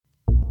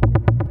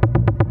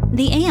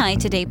The AI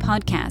Today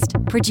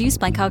podcast, produced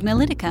by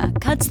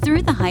Cognilytica, cuts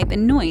through the hype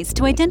and noise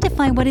to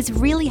identify what is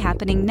really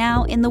happening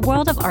now in the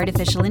world of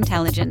artificial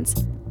intelligence.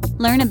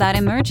 Learn about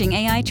emerging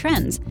AI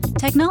trends,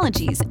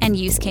 technologies, and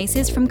use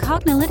cases from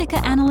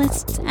Cognilytica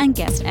analysts and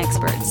guest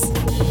experts.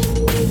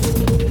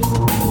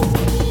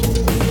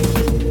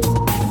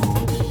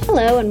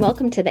 Hello, and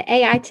welcome to the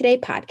AI Today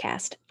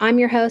podcast. I'm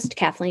your host,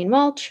 Kathleen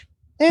Walsh.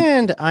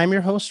 And I'm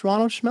your host,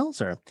 Ronald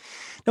Schmelzer.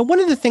 Now, one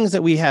of the things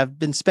that we have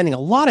been spending a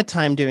lot of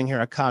time doing here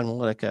at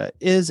Cognilytica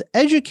is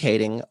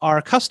educating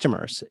our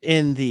customers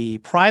in the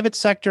private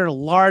sector,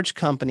 large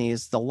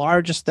companies, the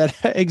largest that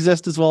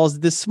exist, as well as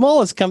the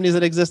smallest companies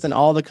that exist, and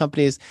all the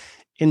companies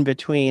in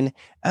between,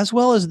 as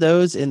well as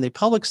those in the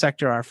public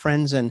sector, our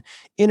friends in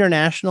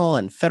international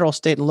and federal,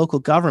 state, and local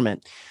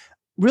government.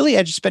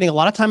 Really spending a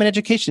lot of time in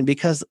education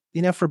because,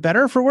 for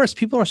better or for worse,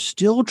 people are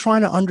still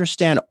trying to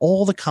understand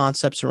all the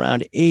concepts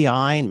around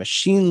AI and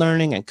machine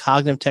learning and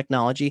cognitive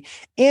technology,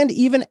 and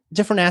even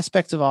different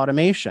aspects of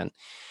automation.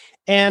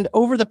 And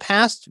over the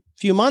past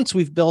few months,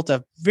 we've built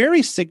a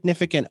very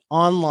significant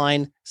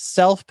online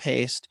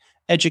self-paced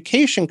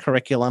education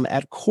curriculum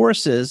at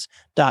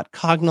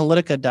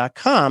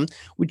courses.cognilytica.com,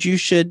 which you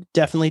should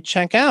definitely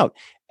check out.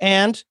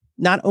 And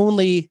not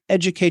only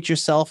educate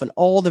yourself in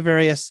all the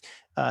various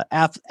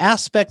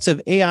aspects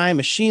of AI,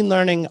 machine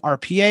learning,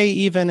 RPA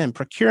even, and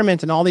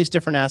procurement, and all these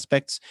different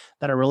aspects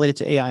that are related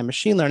to AI and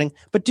machine learning,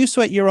 but do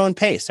so at your own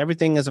pace.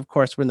 Everything is, of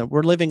course,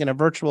 we're living in a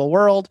virtual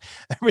world.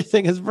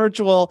 Everything is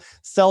virtual,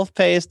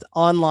 self-paced,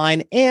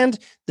 online, and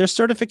there's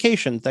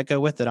certifications that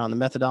go with it on the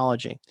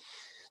methodology.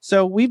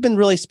 So we've been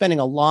really spending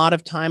a lot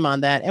of time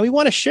on that, and we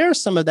want to share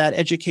some of that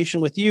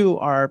education with you,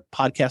 our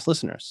podcast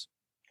listeners.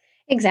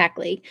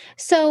 Exactly.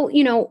 So,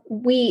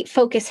 we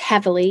focus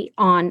heavily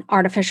on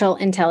artificial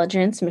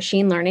intelligence,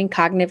 machine learning,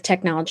 cognitive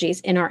technologies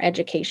in our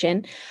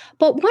education.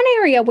 But one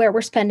area where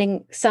we're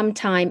spending some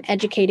time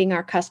educating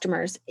our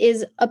customers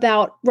is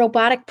about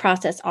robotic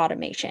process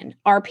automation,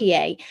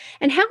 RPA,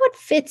 and how it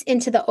fits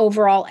into the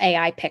overall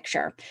AI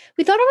picture.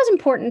 We thought it was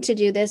important to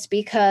do this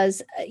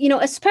because,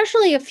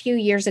 especially a few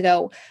years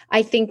ago,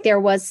 I think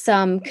there was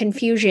some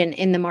confusion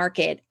in the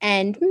market,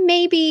 and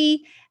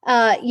maybe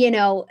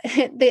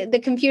the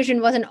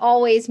confusion wasn't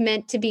always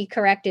meant to be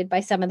corrected by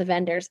some of the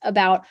vendors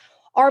about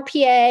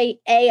RPA,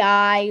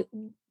 AI,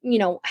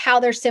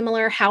 how they're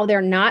similar, how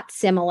they're not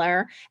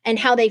similar, and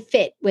how they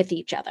fit with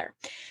each other.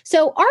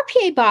 So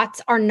RPA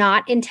bots are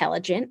not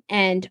intelligent,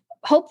 and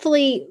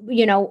hopefully,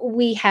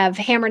 we have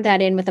hammered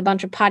that in with a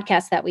bunch of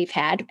podcasts that we've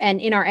had,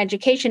 and in our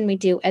education we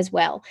do as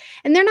well.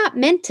 And they're not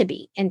meant to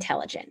be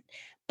intelligent,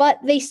 but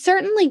they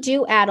certainly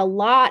do add a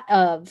lot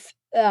of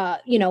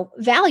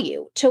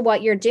value to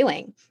what you're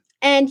doing.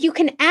 And you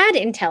can add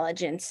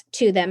intelligence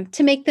to them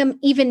to make them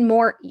even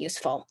more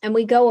useful. And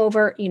we go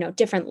over,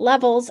 different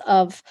levels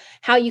of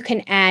how you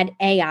can add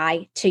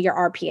AI to your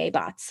RPA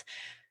bots.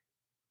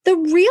 The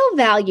real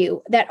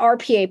value that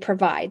RPA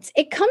provides,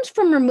 it comes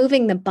from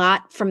removing the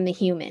bot from the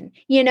human.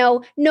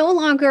 No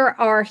longer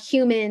are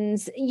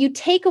humans, you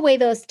take away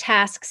those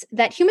tasks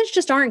that humans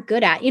just aren't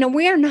good at.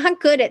 We are not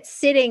good at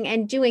sitting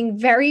and doing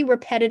very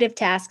repetitive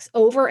tasks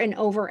over and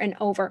over and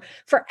over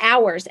for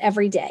hours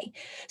every day.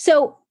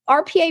 So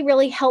RPA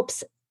really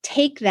helps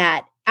take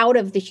that out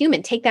of the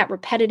human, take that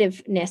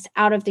repetitiveness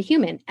out of the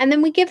human. And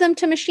then we give them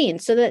to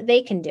machines so that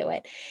they can do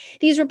it.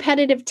 These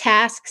repetitive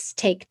tasks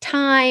take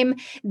time.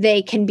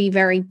 They can be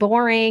very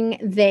boring.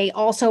 They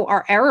also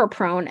are error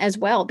prone as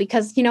well,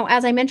 because,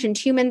 as I mentioned,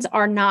 humans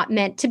are not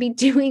meant to be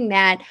doing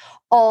that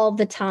all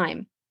the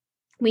time.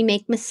 We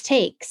make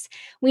mistakes.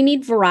 We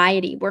need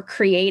variety. We're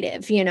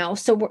creative,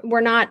 so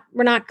we're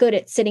not good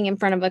at sitting in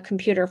front of a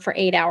computer for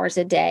 8 hours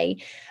a day,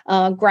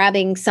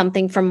 grabbing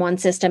something from one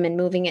system and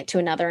moving it to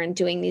another and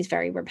doing these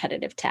very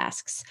repetitive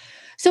tasks.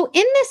 So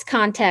in this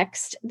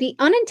context, the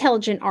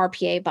unintelligent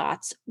RPA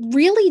bots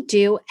really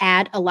do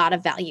add a lot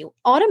of value.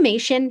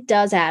 Automation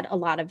does add a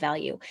lot of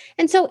value.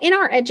 And so in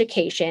our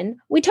education,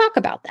 we talk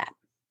about that.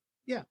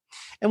 Yeah.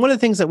 And one of the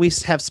things that we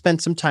have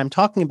spent some time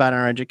talking about in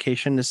our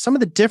education is some of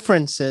the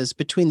differences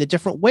between the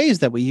different ways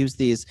that we use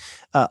these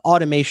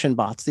automation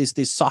bots,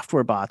 these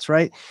software bots,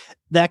 right?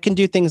 That can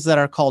do things that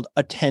are called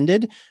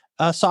attended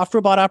software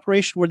bot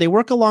operation, where they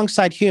work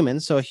alongside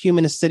humans. So a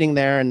human is sitting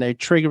there and they're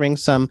triggering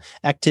some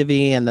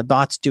activity and the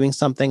bot's doing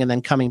something and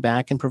then coming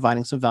back and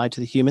providing some value to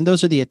the human.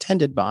 Those are the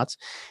attended bots.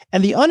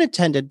 And the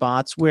unattended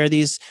bots, where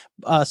these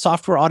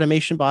software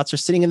automation bots are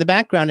sitting in the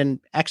background and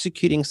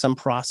executing some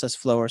process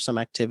flow or some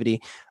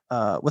activity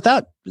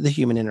without the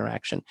human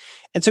interaction.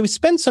 And so we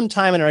spent some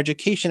time in our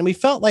education, and we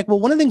felt like, well,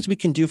 one of the things we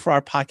can do for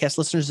our podcast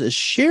listeners is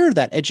share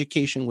that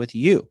education with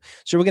you.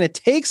 So we're going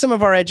to take some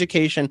of our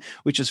education,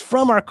 which is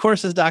from our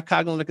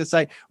courses.cognilytica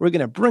site. We're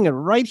going to bring it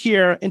right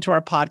here into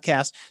our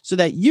podcast so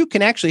that you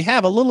can actually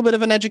have a little bit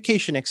of an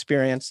education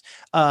experience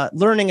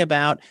learning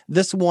about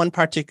this one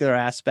particular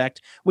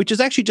aspect, which is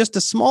actually just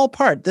a small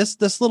part.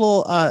 This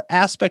little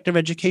aspect of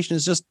education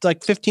is just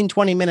like 15,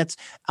 20 minutes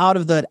out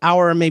of the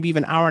hour, maybe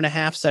even hour and a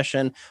half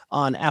session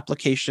on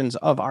application applications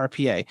of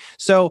RPA.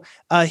 So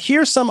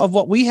here's some of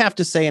what we have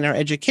to say in our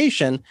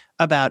education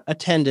about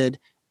attended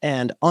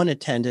and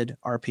unattended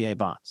RPA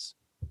bots.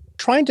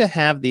 Trying to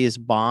have these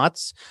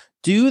bots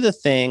do the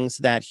things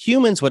that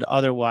humans would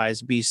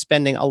otherwise be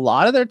spending a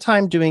lot of their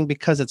time doing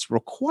because it's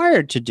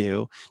required to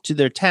do to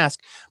their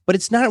task, but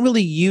it's not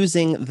really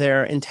using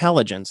their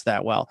intelligence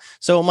that well.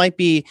 So it might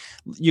be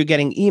you're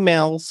getting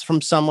emails from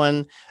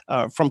someone,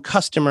 from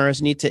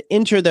customers, need to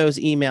enter those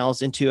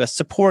emails into a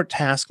support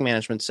task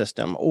management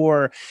system,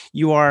 or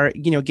you are,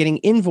 getting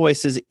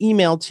invoices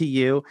emailed to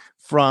you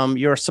from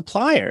your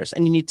suppliers,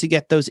 and you need to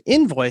get those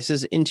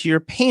invoices into your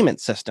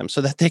payment system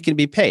so that they can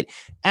be paid.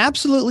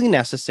 Absolutely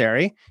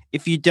necessary.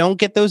 If you don't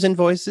get those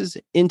invoices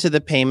into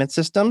the payment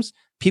systems,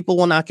 people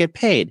will not get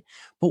paid.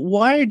 But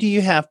why do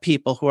you have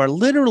people who are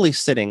literally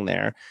sitting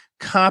there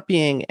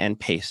copying and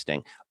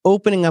pasting,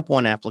 opening up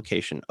one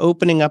application,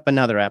 opening up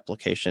another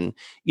application,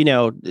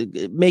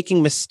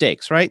 making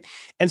mistakes, right?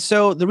 And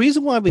so the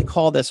reason why we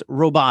call this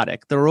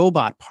robotic, the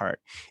robot part,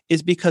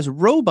 is because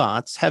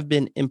robots have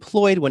been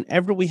employed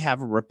whenever we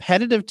have a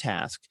repetitive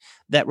task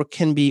that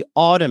can be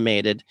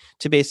automated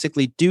to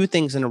basically do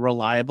things in a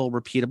reliable,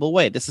 repeatable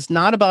way. This is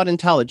not about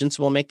intelligence.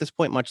 We'll make this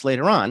point much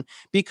later on,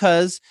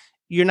 because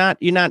you're not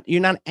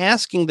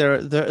asking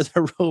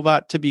the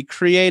robot to be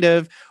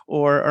creative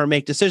or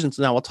make decisions.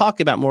 Now, we'll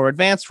talk about more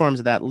advanced forms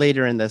of that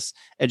later in this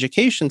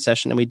education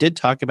session, and we did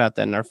talk about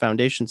that in our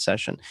foundation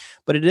session.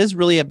 But it is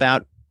really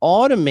about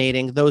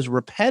automating those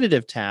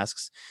repetitive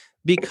tasks,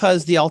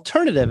 because the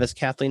alternative, as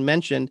Kathleen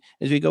mentioned,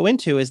 as we go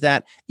into, is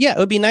that, it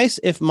would be nice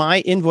if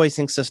my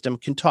invoicing system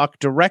can talk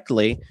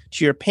directly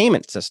to your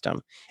payment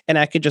system, and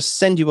I could just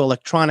send you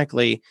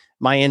electronically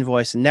my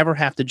invoice and never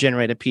have to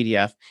generate a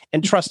PDF.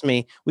 And trust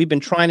me, we've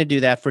been trying to do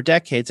that for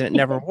decades, and it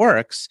never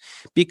works,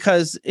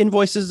 because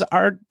invoices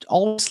are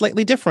all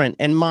slightly different,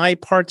 and my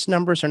parts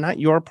numbers are not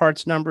your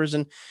parts numbers,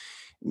 and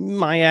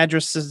my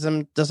address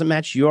system doesn't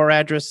match your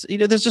address.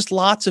 There's just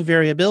lots of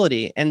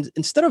variability. And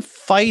instead of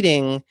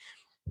fighting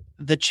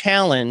the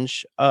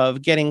challenge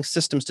of getting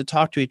systems to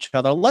talk to each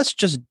other, let's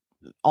just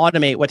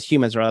automate what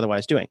humans are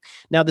otherwise doing.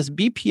 Now, this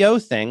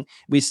BPO thing,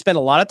 we spent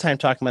a lot of time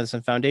talking about this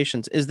in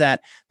foundations, is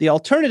that the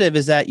alternative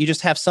is that you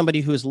just have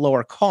somebody who is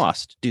lower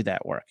cost do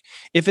that work.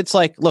 If it's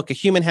like, look, a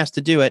human has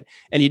to do it,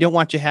 and you don't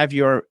want to have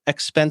your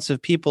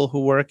expensive people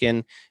who work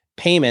in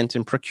payment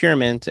and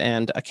procurement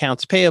and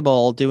accounts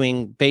payable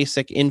doing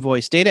basic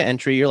invoice data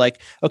entry, you're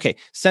like, okay,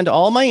 send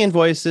all my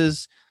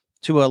invoices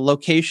to a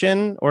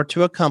location or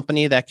to a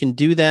company that can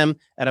do them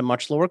at a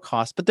much lower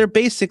cost. But they're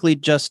basically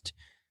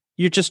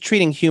you're just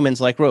treating humans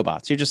like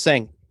robots. You're just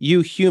saying, you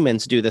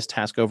humans do this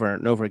task over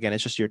and over again.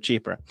 It's just you're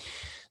cheaper.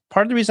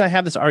 Part of the reason I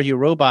have this Are You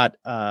Robot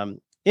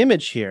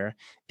image here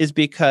is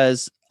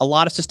because a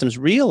lot of systems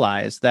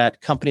realize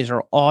that companies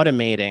are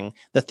automating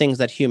the things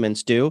that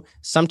humans do.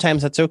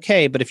 Sometimes that's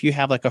okay, but if you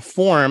have like a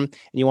form and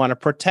you want to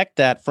protect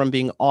that from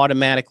being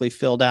automatically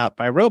filled out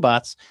by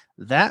robots,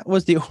 that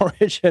was the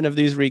origin of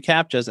these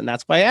reCAPTCHAs. And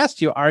that's why I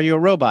asked you, are you a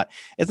robot?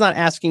 It's not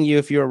asking you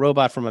if you're a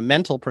robot from a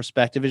mental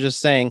perspective. It's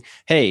just saying,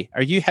 hey,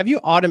 are you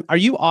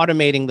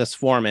automating this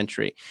form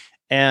entry?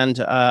 And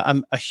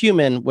a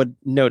human would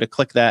know to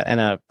click that,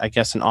 and I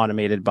guess an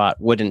automated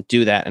bot wouldn't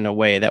do that in a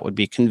way that would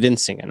be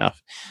convincing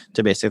enough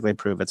to basically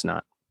prove it's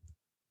not.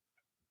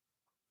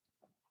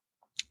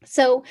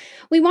 So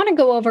we want to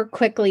go over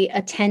quickly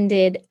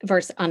attended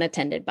versus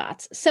unattended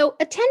bots. So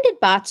attended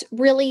bots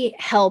really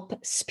help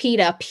speed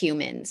up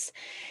humans.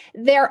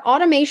 They're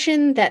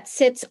automation that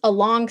sits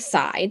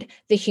alongside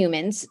the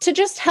humans to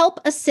just help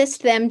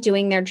assist them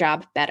doing their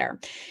job better.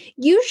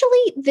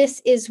 Usually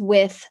this is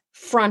with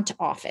front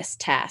office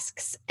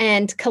tasks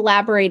and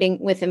collaborating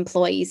with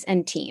employees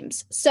and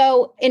teams.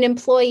 So an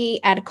employee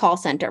at a call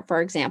center,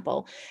 for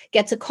example,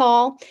 gets a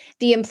call.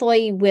 The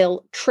employee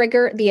will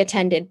trigger the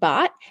attended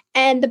bot,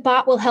 and the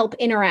bot will help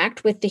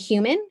interact with the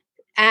human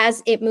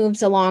as it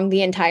moves along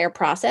the entire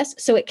process.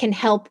 So it can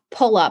help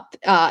pull up,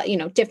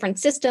 different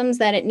systems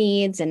that it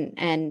needs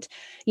and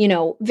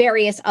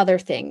various other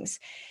things.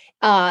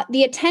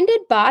 The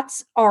attended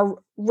bots are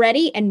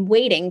ready and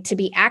waiting to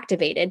be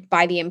activated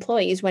by the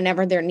employees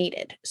whenever they're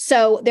needed.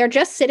 So they're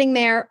just sitting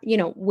there,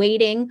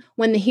 waiting.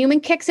 When the human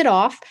kicks it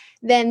off,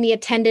 then the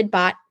attended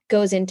bot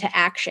goes into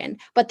action.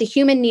 But the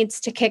human needs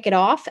to kick it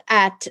off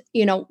at,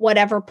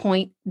 whatever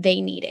point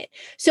they need it.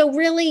 So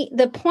really,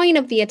 the point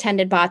of the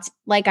attended bots,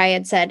 like I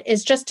had said,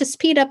 is just to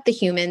speed up the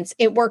humans.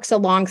 It works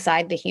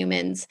alongside the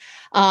humans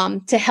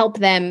to help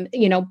them,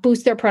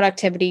 boost their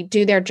productivity,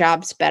 do their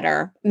jobs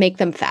better, make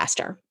them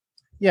faster.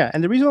 Yeah,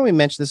 and the reason why we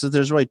mention this is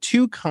there's really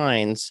two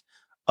kinds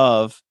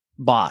of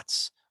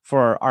bots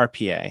for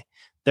RPA.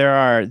 There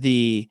are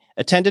the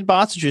attended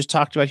bots, which we just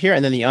talked about here,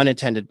 and then the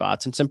unattended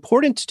bots. And it's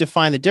important to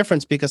define the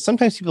difference because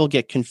sometimes people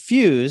get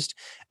confused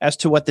as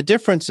to what the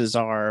differences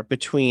are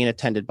between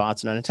attended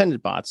bots and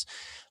unattended bots.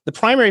 The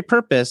primary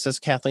purpose, as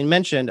Kathleen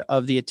mentioned,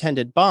 of the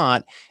attended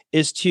bot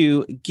is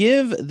to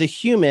give the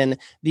human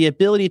the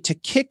ability to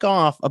kick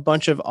off a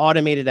bunch of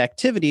automated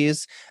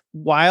activities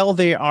while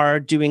they are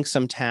doing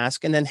some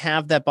task, and then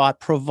have that bot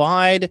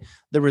provide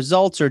the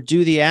results or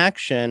do the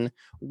action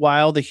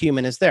while the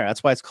human is there.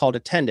 That's why it's called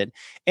attended.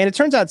 And it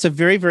turns out it's a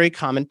very, very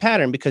common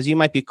pattern, because you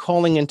might be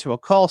calling into a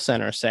call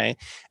center, say,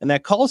 and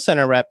that call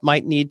center rep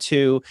might need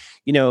to,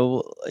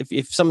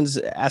 if someone's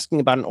asking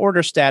about an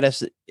order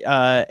status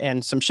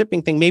and some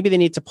shipping thing, maybe they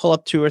need to pull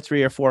up 2 or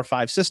 3 or 4 or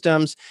 5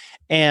 systems.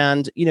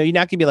 And, you're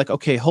not going to be like,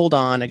 okay, hold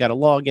on, I got to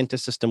log into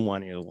system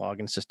one. You log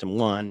into system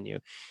one, you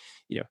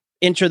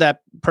enter that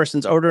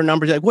person's order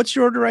number. You're like, what's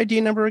your order ID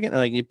number again?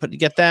 Like you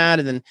get that,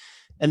 and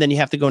then you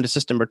have to go into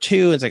system number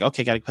 2. It's like,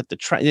 okay, got to put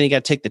then you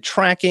got to take the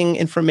tracking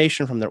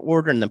information from their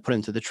order and then put it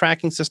into the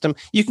tracking system.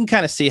 You can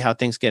kind of see how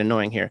things get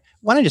annoying here.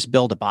 Why don't I just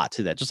build a bot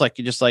to that? Just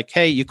like,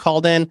 hey, you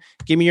called in,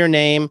 give me your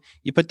name.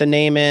 You put the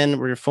name in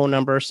or your phone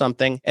number or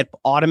something. It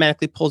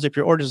automatically pulls up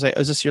your orders. Like,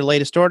 is this your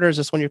latest order? Is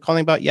this one you're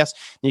calling about? Yes.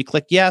 And you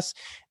click yes.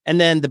 And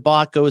then the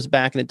bot goes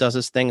back and it does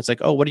this thing. It's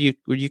like, oh, were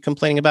you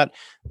complaining about?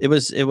 It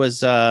was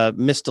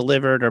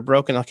misdelivered or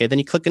broken. Okay. Then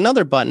you click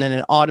another button and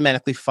it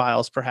automatically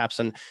files perhaps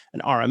an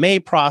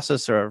RMA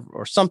process or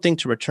something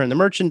to return the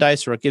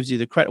merchandise, or it gives you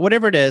the credit,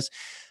 whatever it is.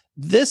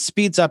 This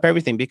speeds up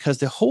everything, because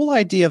the whole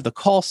idea of the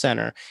call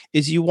center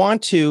is you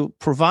want to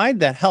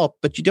provide that help,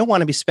 but you don't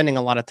want to be spending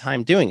a lot of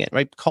time doing it,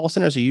 right? Call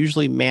centers are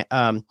usually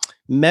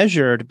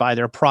measured by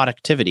their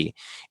productivity,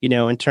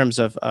 in terms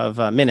of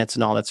minutes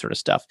and all that sort of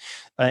stuff,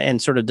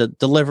 and sort of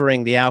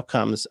delivering the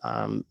outcomes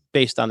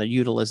based on their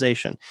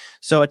utilization.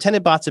 So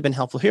attended bots have been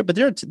helpful here, but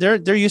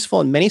they're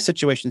useful in many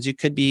situations. You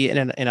could be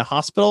in a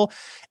hospital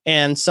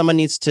and someone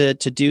needs to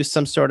do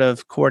some sort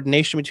of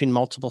coordination between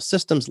multiple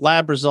systems,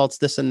 lab results,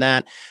 this and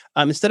that.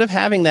 Instead of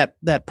having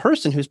that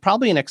person who's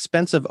probably an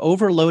expensive,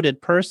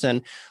 overloaded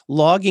person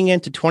logging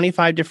into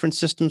 25 different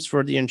systems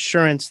for the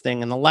insurance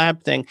thing and the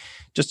lab thing,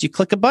 just you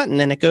click a button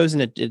and it goes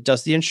and it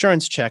does the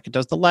insurance check, it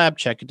does the lab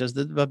check, it does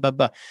the blah, blah,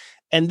 blah.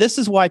 And this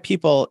is why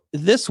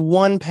this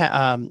one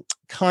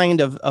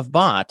kind of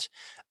bot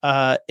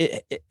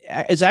it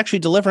is actually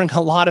delivering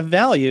a lot of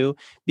value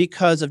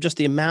because of just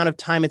the amount of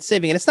time it's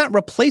saving. And it's not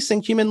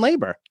replacing human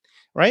labor,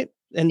 right?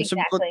 And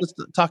exactly. So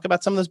let's talk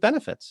about some of those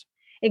benefits.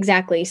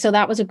 Exactly. So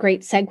that was a great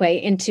segue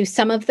into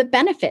some of the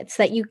benefits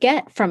that you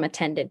get from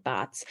attended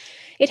bots.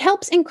 It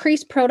helps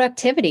increase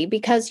productivity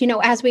because,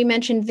 as we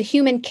mentioned, the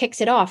human kicks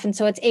it off. And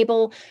so it's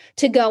able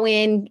to go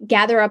in,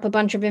 gather up a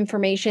bunch of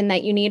information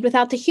that you need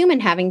without the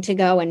human having to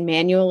go and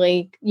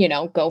manually,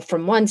 go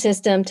from one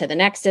system to the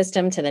next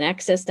system to the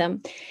next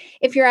system.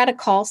 If you're at a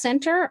call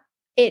center,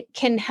 it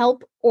can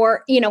help,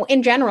 or,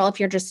 in general, if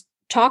you're just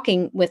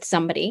talking with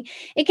somebody,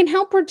 it can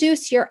help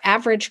reduce your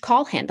average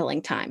call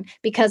handling time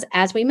because,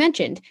 as we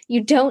mentioned,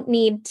 you don't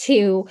need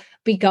to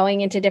be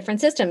going into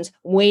different systems,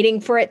 waiting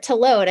for it to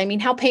load. I mean,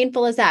 how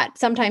painful is that?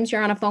 Sometimes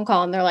you're on a phone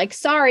call and they're like,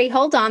 sorry,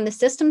 hold on, the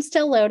system's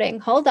still loading.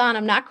 Hold on,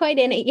 I'm not quite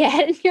in it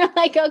yet. And you're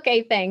like,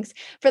 okay, thanks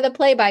for the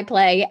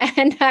play-by-play.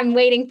 And I'm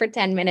waiting for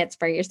 10 minutes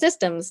for your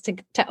systems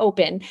to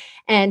open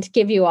and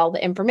give you all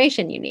the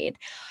information you need.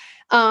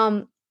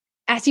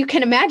 As you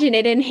can imagine,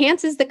 it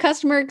enhances the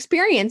customer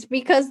experience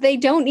because they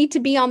don't need to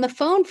be on the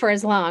phone for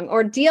as long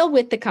or deal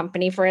with the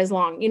company for as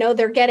long.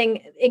 They're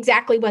getting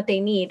exactly what they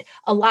need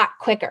a lot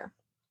quicker.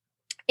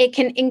 It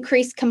can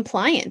increase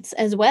compliance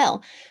as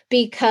well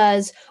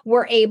because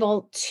we're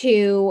able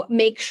to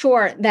make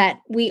sure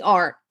that we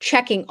are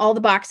checking all the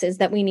boxes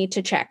that we need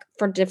to check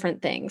for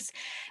different things.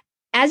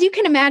 As you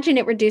can imagine,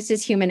 it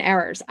reduces human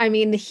errors. I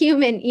mean, the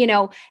human,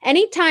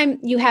 anytime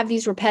you have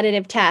these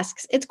repetitive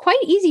tasks, it's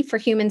quite easy for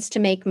humans to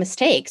make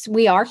mistakes.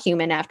 We are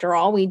human after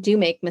all. We do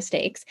make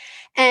mistakes.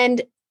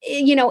 And,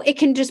 it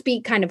can just be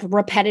kind of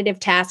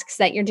repetitive tasks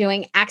that you're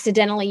doing.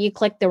 Accidentally, you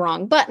click the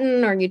wrong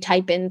button or you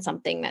type in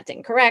something that's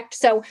incorrect.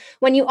 So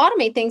when you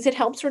automate things, it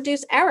helps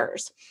reduce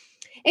errors.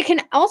 It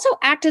can also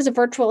act as a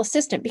virtual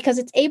assistant because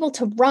it's able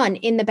to run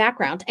in the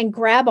background and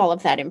grab all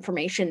of that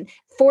information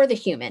for the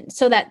human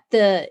so that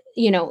the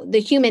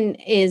human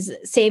is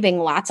saving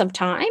lots of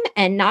time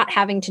and not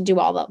having to do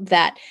all of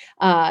that,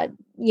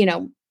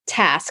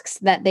 tasks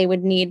that they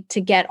would need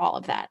to get all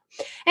of that.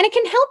 And it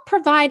can help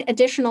provide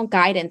additional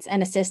guidance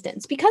and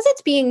assistance because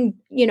it's being,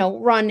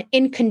 run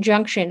in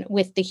conjunction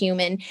with the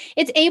human.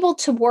 It's able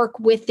to work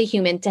with the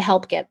human to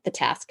help get the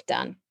task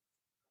done.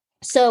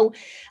 So,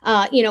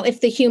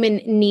 if the human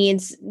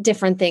needs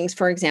different things,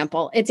 for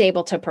example, it's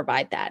able to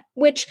provide that,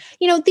 which,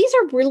 these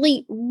are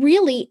really,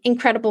 really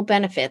incredible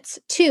benefits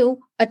to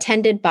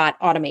attended bot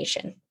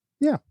automation.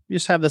 Yeah. You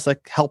just have this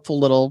helpful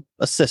little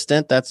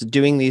assistant that's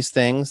doing these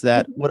things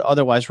that would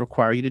otherwise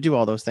require you to do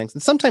all those things.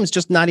 And sometimes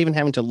just not even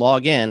having to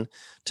log in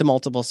to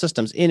multiple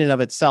systems in and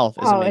of itself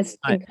is it's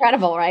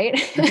incredible, right?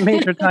 It's a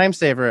major time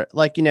saver.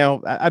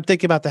 I'm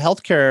thinking about the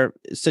healthcare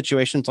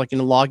situations,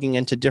 logging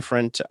into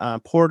different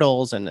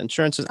portals and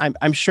insurances.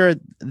 I'm sure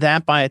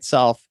that by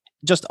itself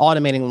just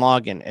automating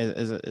login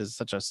is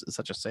such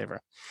a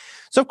saver.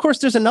 So of course,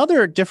 there's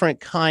another different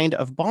kind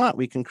of bot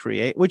we can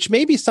create, which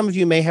maybe some of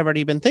you may have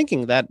already been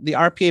thinking, that the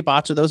RPA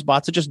bots are those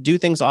bots that just do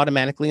things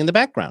automatically in the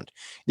background.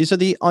 These are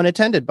the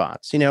unattended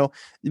bots. We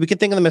can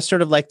think of them as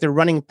sort of like they're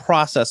running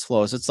process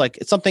flows. It's like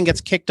if something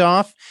gets kicked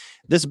off,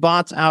 this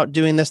bot's out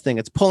doing this thing.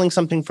 It's pulling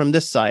something from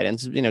this side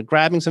and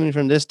grabbing something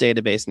from this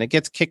database, and it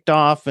gets kicked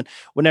off. And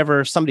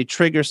whenever somebody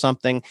triggers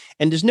something,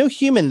 and there's no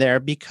human there,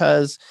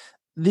 because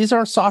these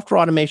are software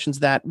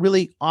automations that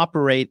really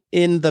operate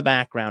in the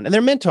background, and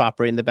they're meant to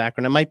operate in the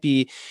background. It might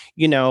be,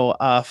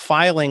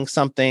 filing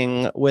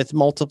something with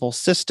multiple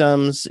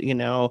systems,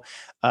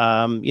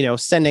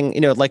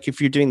 sending, like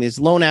if you're doing these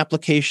loan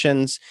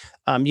applications,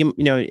 and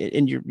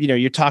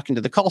you're talking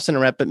to the call center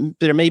rep, but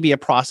there may be a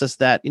process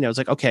that, it's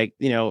like, okay,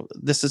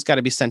 this has got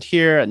to be sent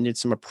here and needs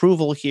some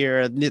approval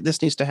here.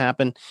 This needs to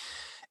happen.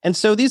 And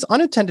so these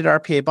unattended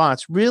RPA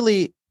bots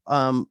really,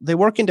 they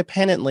work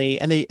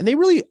independently, and they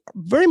really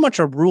very much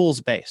are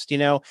rules based.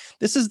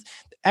 This is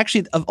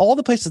actually, of all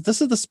the places,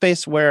 this is the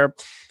space where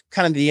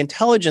kind of the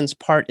intelligence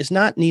part is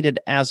not needed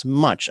as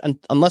much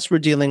unless we're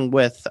dealing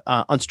with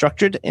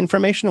unstructured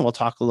information. We'll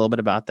talk a little bit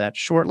about that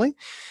shortly.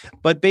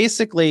 But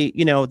basically,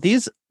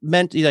 these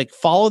meant like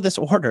follow this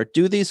order,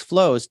 do these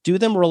flows, do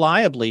them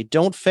reliably,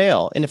 don't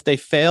fail. And if they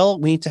fail,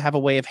 we need to have a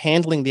way of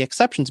handling the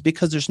exceptions,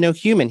 because there's no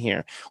human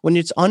here. When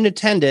it's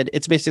unattended,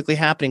 it's basically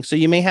happening. So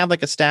you may have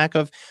like a stack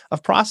of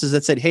processes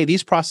that said, hey,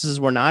 these processes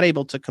were not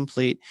able to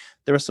complete.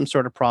 There was some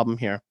sort of problem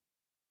here.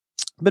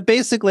 But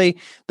basically,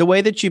 the way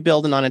that you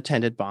build an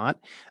unattended bot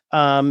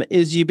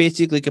is you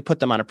basically could put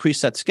them on a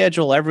preset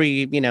schedule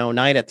every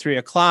night at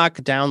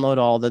 3:00, download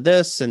all of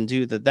this and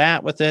do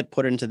that with it,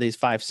 put it into these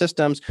 5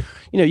 systems.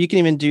 You can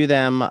even do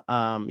them,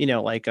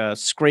 like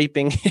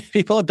scraping.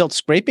 People have built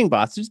scraping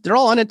bots. They're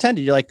all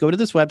unattended. You're like, go to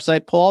this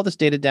website, pull all this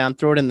data down,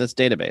 throw it in this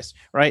database,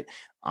 right?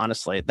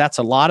 Honestly, that's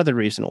a lot of the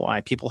reason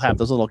why people have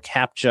those little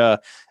CAPTCHA,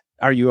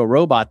 are you a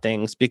robot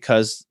things,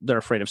 because they're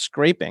afraid of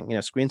scraping,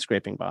 screen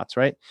scraping bots,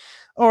 right?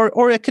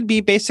 Or it could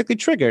be basically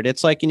triggered.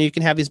 It's like, you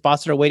can have these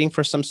bots that are waiting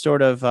for some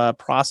sort of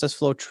process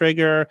flow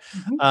trigger.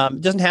 Mm-hmm.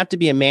 It doesn't have to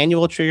be a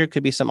manual trigger. It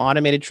could be some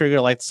automated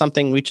trigger, like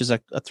something reaches a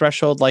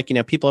threshold, like,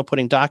 people are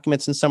putting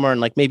documents in somewhere,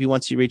 and like maybe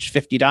once you reach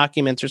 50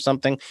 documents or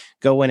something,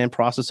 go in and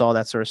process all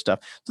that sort of stuff.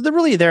 So they're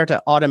really there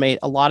to automate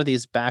a lot of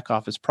these back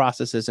office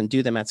processes and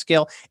do them at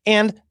scale,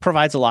 and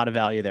provides a lot of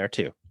value there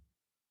too.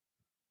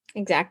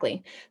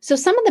 Exactly. So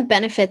some of the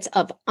benefits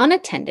of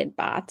unattended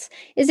bots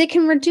is it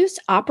can reduce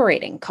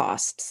operating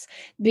costs,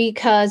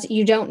 because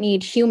you don't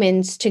need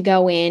humans to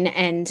go in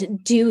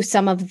and do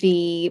some of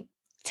the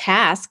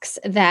tasks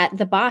that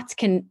the bots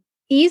can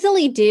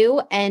easily do,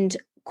 and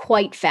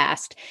quite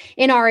fast.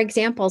 In our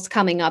examples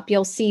coming up,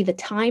 you'll see the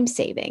time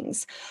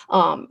savings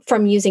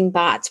from using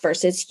bots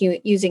versus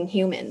using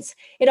humans.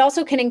 It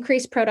also can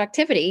increase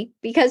productivity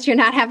because you're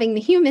not having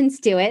the humans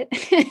do it,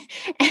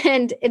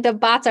 and the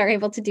bots are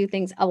able to do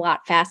things a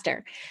lot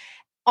faster.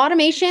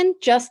 Automation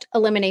just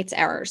eliminates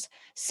errors.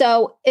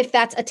 So if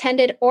that's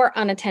attended or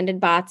unattended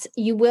bots,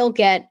 you will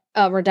get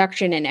a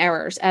reduction in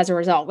errors as a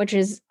result, which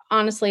is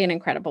honestly an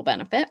incredible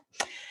benefit.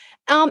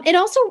 It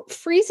also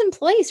frees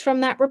employees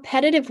from that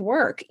repetitive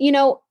work.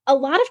 A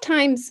lot of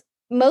times,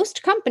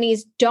 most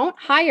companies don't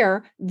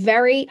hire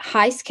very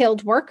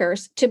high-skilled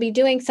workers to be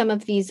doing some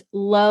of these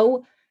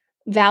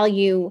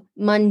low-value,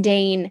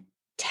 mundane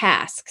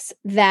tasks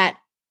that,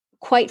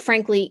 quite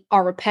frankly,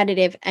 are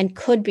repetitive and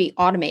could be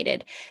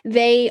automated.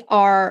 They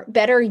are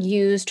better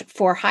used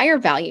for higher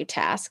value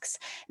tasks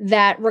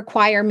that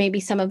require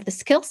maybe some of the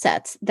skill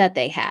sets that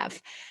they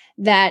have,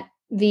 that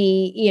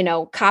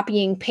the,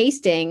 copying,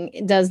 pasting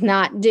does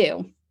not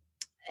do.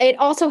 It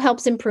also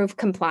helps improve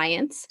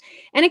compliance,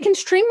 and it can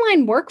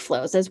streamline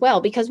workflows as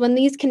well, because when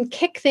these can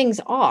kick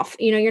things off,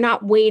 you're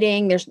not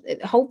waiting.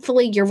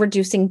 Hopefully you're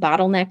reducing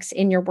bottlenecks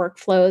in your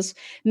workflows,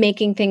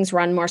 making things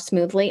run more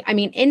smoothly. I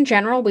mean, in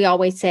general, we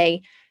always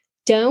say,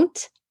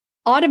 don't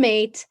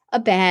automate a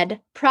bad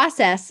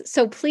process.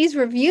 So please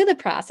review the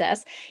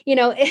process.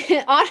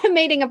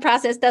 Automating a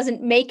process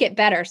doesn't make it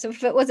better. So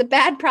if it was a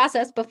bad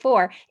process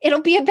before,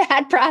 it'll be a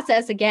bad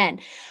process again.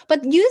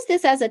 But use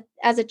this as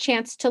a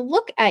chance to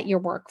look at your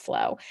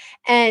workflow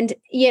and,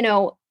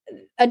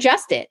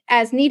 adjust it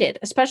as needed,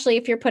 especially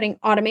if you're putting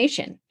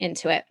automation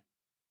into it.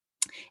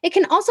 It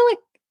can also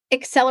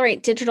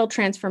accelerate digital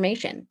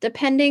transformation,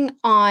 depending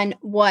on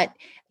what,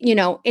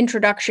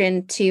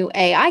 introduction to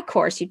AI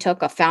course you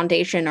took, a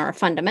foundation or a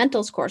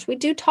fundamentals course. We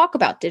do talk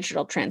about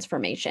digital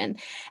transformation.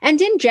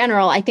 And in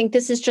general, I think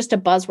this is just a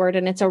buzzword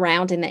and it's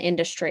around in the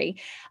industry.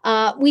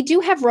 We do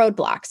have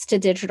roadblocks to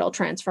digital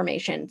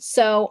transformation.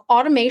 So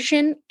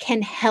automation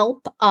can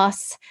help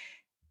us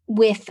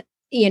with,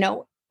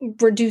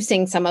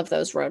 reducing some of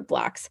those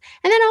roadblocks.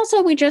 And then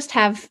also we just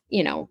have,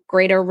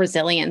 greater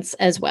resilience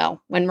as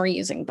well when we're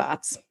using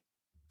bots.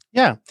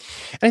 Yeah.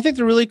 And I think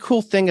the really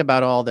cool thing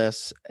about all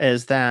this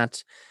is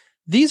that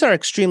these are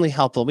extremely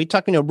helpful. We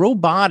talk,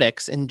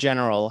 robotics in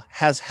general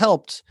has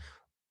helped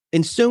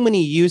in so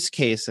many use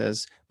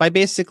cases by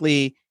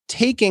basically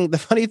the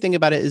funny thing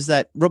about it is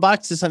that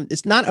robotics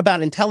it's not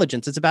about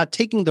intelligence. It's about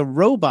taking the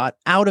robot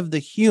out of the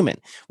human.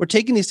 We're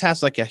taking these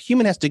tasks like a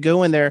human has to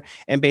go in there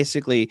and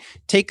basically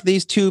take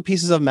these two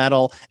pieces of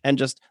metal and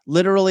just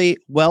literally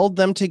weld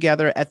them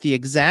together at the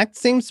exact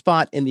same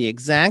spot in the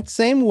exact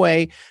same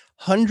way,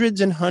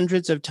 hundreds and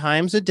hundreds of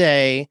times a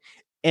day,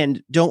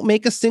 and don't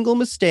make a single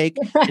mistake.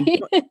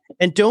 Right.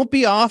 And don't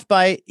be off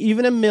by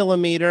even a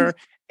millimeter.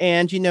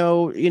 And,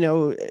 don't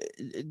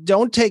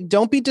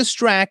be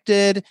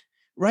distracted.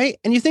 Right.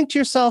 And you think to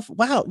yourself,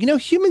 wow,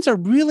 humans are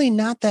really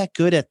not that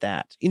good at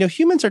that.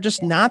 Humans are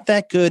just not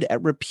that good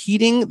at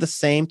repeating the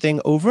same thing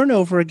over and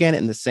over again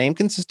in the same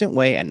consistent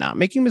way and not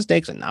making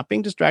mistakes and not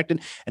being distracted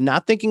and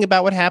not thinking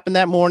about what happened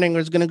that morning or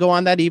is going to go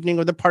on that evening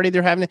or the party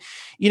they're having.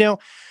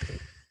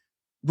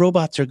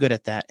 Robots are good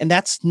at that. And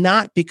that's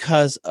not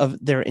because of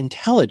their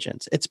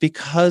intelligence. It's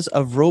because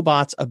of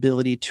robots'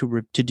 ability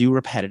to do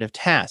repetitive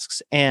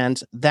tasks.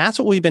 And that's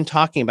what we've been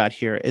talking about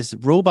here is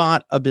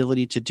robot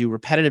ability to do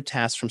repetitive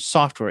tasks from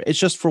software. It's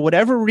just for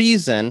whatever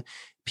reason,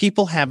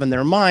 people have in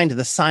their mind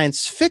the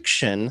science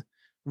fiction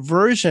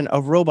version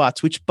of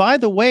robots, which, by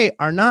the way,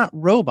 are not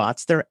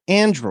robots. They're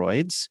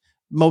androids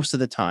most of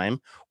the time,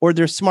 or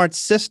they're smart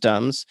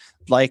systems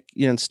like,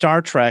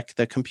 Star Trek,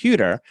 the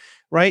computer,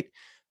 right?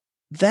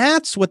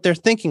 That's what they're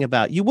thinking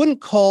about. You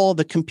wouldn't call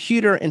the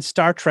computer in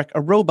Star Trek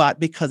a robot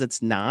because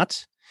it's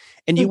not.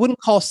 And you wouldn't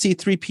call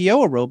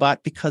C-3PO a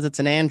robot because it's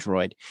an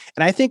android.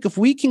 And I think if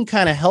we can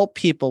kind of help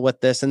people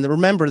with this and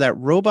remember that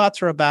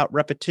robots are about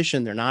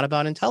repetition, they're not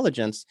about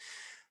intelligence,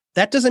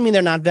 that doesn't mean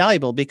they're not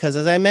valuable because,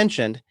 as I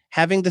mentioned,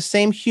 having the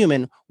same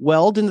human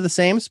weld into the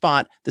same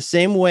spot the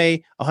same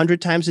way 100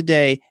 times a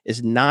day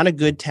is not a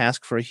good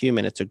task for a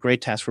human. It's a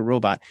great task for a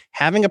robot.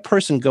 Having a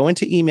person go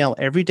into email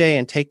every day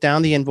and take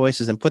down the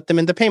invoices and put them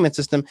in the payment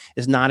system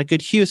is not a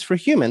good use for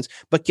humans.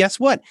 But guess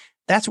what?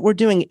 That's what we're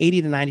doing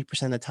 80 to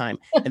 90% of the time.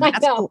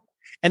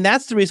 And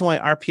that's the reason why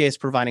RPA is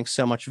providing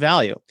so much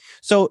value.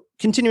 So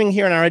continuing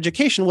here in our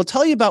education, we'll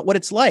tell you about what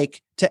it's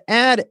like to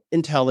add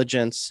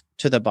intelligence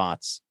to the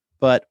bots.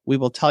 But we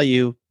will tell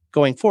you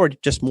going forward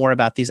just more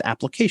about these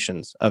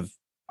applications of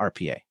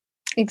RPA.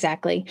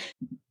 Exactly.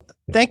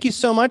 Thank you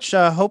so much.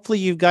 Hopefully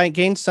you've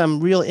gained some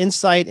real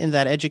insight in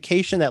that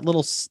education, that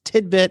little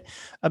tidbit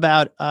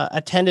about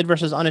attended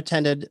versus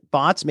unattended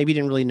bots. Maybe you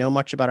didn't really know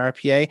much about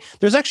RPA.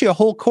 There's actually a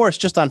whole course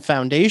just on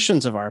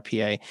foundations of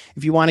RPA.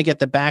 If you want to get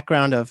the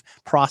background of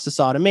process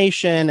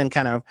automation and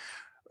kind of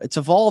it's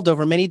evolved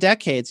over many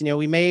decades.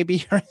 We may be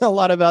hearing a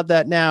lot about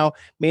that now,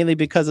 mainly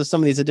because of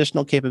some of these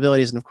additional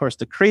capabilities. And of course,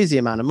 the crazy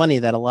amount of money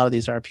that a lot of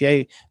these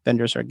RPA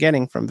vendors are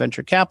getting from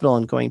venture capital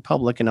and going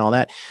public and all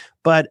that.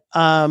 But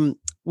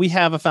we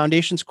have a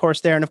foundations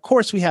course there. And of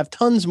course, we have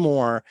tons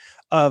more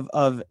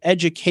of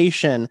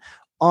education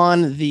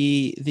on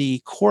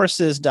the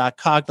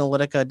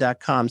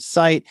courses.cognilytica.com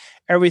site,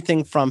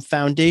 everything from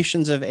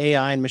foundations of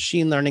AI and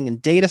machine learning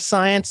and data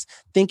science,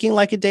 thinking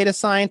like a data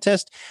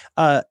scientist,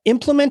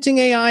 implementing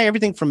AI,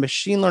 everything from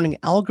machine learning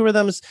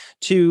algorithms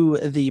to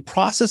the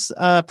process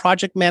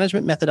project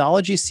management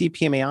methodology,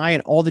 CPMAI,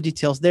 and all the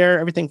details there,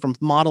 everything from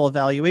model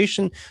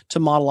evaluation to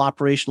model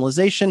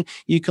operationalization.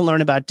 You can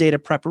learn about data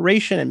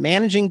preparation and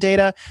managing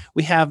data.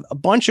 We have a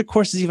bunch of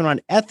courses even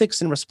on ethics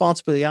and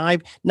responsible AI,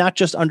 not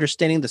just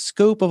understanding the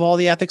scope of all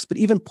the ethics, but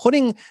even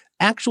putting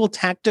actual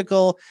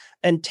tactical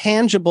and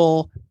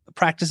tangible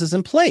practices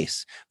in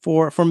place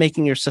for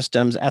making your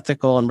systems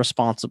ethical and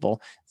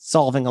responsible,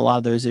 solving a lot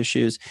of those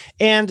issues,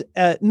 and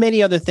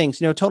many other things.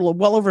 Total of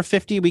well over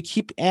 50. We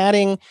keep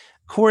adding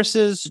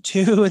courses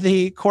to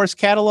the course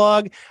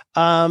catalog.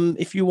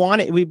 If you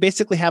want it, we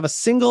basically have a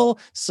single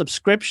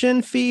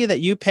subscription fee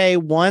that you pay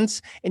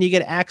once and you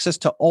get access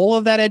to all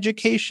of that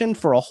education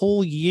for a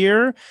whole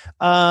year.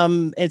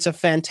 It's a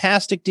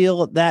fantastic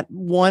deal. That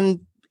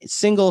one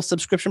single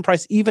subscription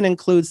price even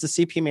includes the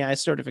CPMAI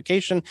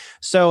certification.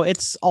 So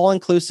it's all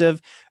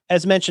inclusive.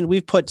 As mentioned,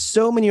 we've put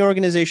so many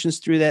organizations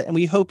through that, and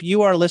we hope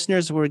you, our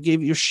listeners,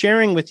 you're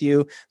sharing with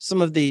you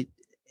some of the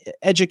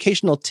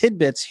educational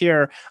tidbits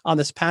here on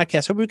this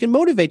podcast. Hope we can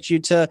motivate you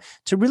to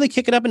really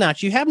kick it up a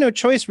notch. You have no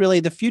choice, really.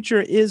 The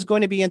future is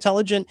going to be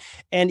intelligent.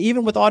 And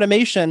even with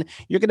automation,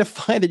 you're going to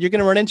find that you're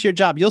going to run into your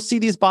job. You'll see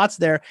these bots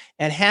there,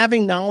 and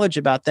having knowledge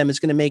about them is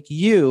going to make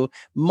you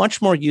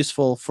much more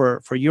useful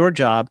for your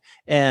job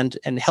and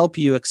help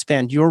you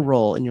expand your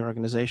role in your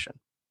organization.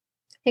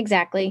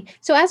 Exactly.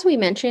 So as we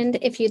mentioned,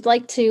 if you'd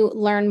like to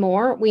learn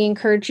more, we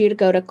encourage you to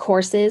go to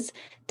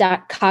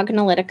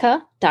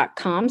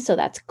courses.cognilytica.com. So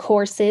that's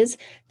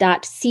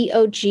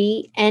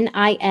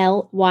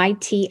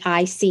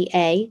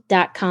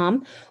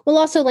courses.cognilytica.com. We'll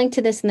also link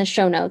to this in the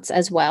show notes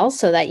as well,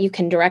 so that you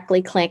can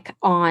directly click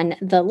on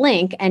the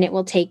link and it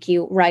will take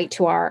you right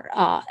to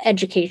our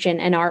education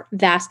and our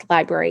vast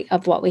library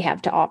of what we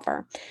have to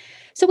offer.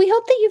 So we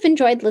hope that you've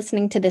enjoyed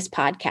listening to this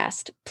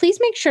podcast. Please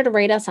make sure to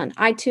rate us on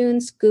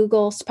iTunes,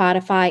 Google,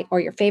 Spotify, or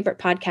your favorite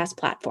podcast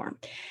platform.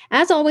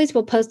 As always,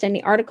 we'll post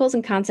any articles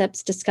and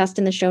concepts discussed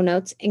in the show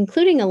notes,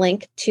 including a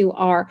link to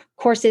our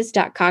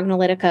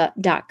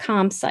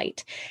courses.cognilytica.com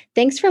site.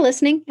 Thanks for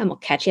listening, and we'll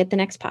catch you at the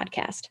next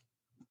podcast.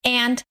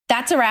 And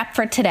that's a wrap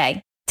for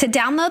today. To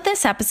download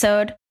this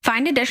episode,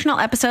 find additional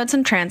episodes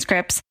and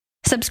transcripts,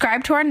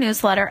 subscribe to our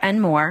newsletter,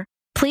 and more,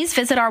 please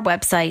visit our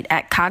website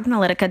at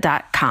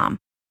cognilytica.com.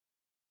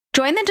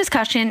 Join the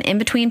discussion in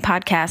between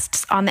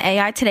podcasts on the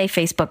AI Today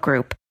Facebook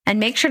group, and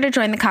make sure to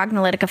join the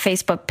Cognilytica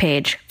Facebook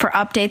page for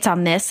updates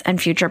on this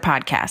and future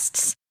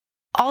podcasts.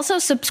 Also,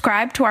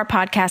 subscribe to our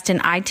podcast in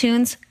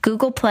iTunes,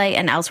 Google Play,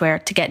 and elsewhere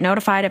to get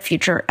notified of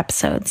future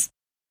episodes.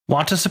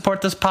 Want to support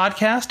this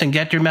podcast and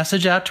get your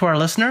message out to our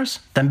listeners?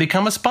 Then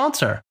become a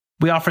sponsor.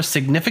 We offer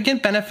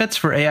significant benefits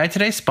for AI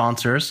Today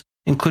sponsors,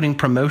 including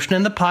promotion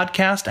in the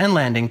podcast and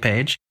landing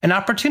page, and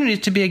opportunities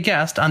to be a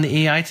guest on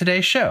the AI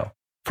Today show.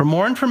 For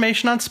more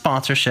information on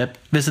sponsorship,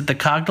 visit the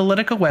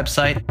Cognilytica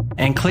website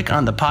and click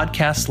on the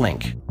podcast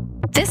link.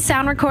 This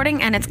sound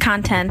recording and its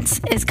contents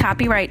is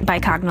copyright by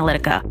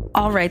Cognilytica,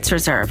 all rights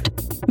reserved.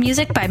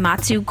 Music by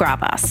Matsu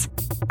Gravas.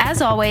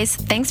 As always,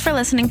 thanks for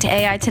listening to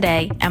AI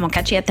Today, and we'll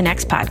catch you at the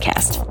next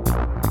podcast.